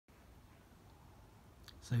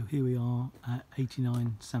So here we are at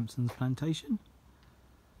 89 Sampson's Plantation,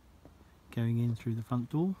 going in through the front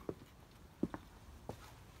door.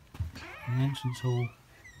 In the entrance hall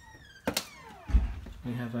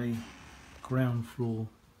we have a ground floor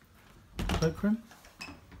cloakroom,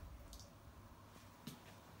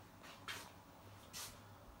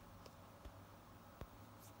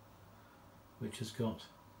 which has got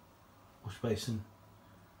wash basin,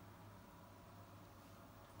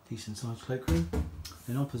 decent sized cloakroom.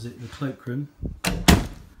 Then opposite the cloakroom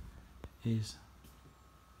is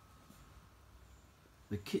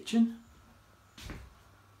the kitchen,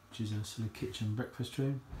 which is a sort of kitchen breakfast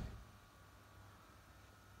room.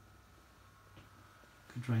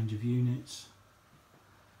 Good range of units,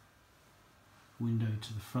 window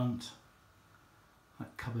to the front.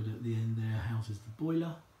 That cupboard at the end there houses the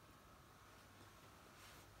boiler.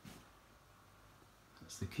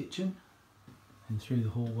 That's the kitchen, and through the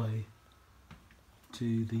hallway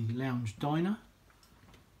to the lounge diner,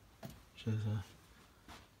 which has a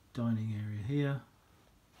dining area here.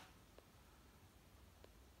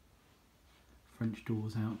 French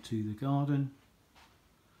doors out to the garden,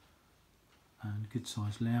 and good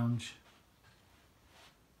sized lounge,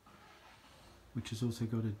 which has also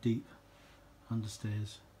got a deep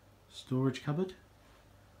understairs storage cupboard.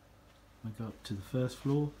 I go up to the first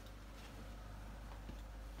floor,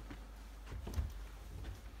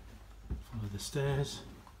 follow the stairs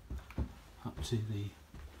up to the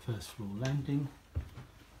first floor landing.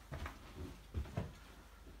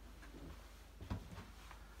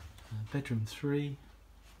 Bedroom 3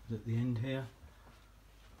 is at the end here,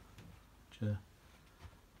 which is a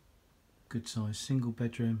good sized single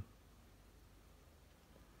bedroom.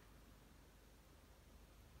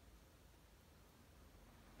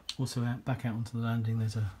 Also back out onto the landing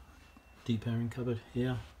there's a deep airing cupboard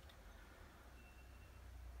here,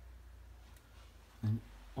 and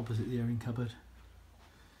opposite the airing cupboard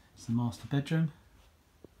is the master bedroom,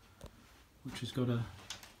 which has got a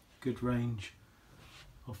good range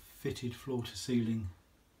of fitted floor to ceiling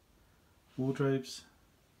wardrobes.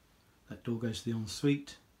 That door goes to the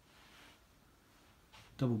ensuite.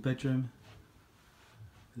 Double bedroom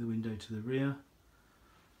with a window to the rear.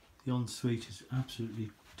 The ensuite is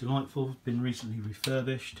absolutely delightful, been recently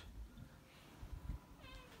refurbished.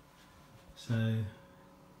 So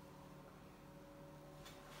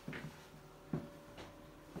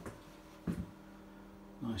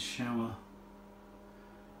nice shower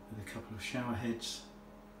with a couple of shower heads.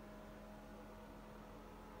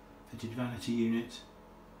 Fitted vanity unit.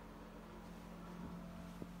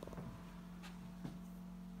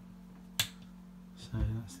 So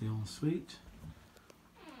that's the ensuite.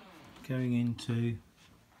 Going into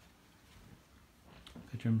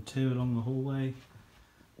bedroom 2 along the hallway.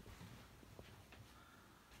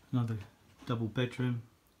 Another double bedroom.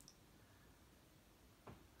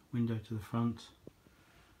 Window to the front.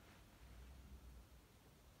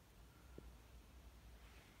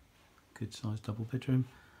 Good sized double bedroom.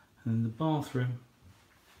 And then the bathroom,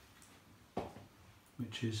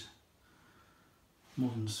 which is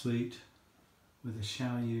modern suite with a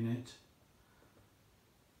shower unit,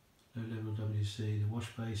 low level WC, the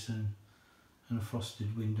wash basin, and a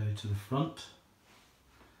frosted window to the front.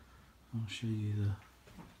 I'll show you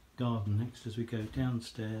the garden next as we go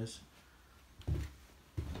downstairs.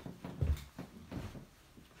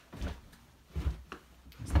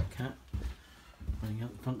 There's the cat running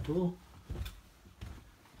out the front door.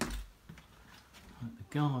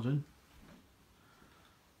 The garden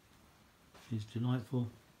is delightful.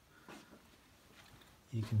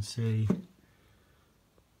 You can see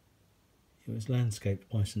it was landscaped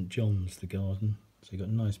by St John's, the garden, so you've got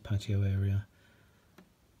a nice patio area,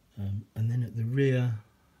 and then at the rear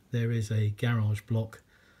there is a garage block,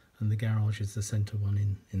 and the garage is the centre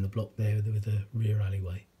one in the block there with a rear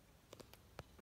alleyway.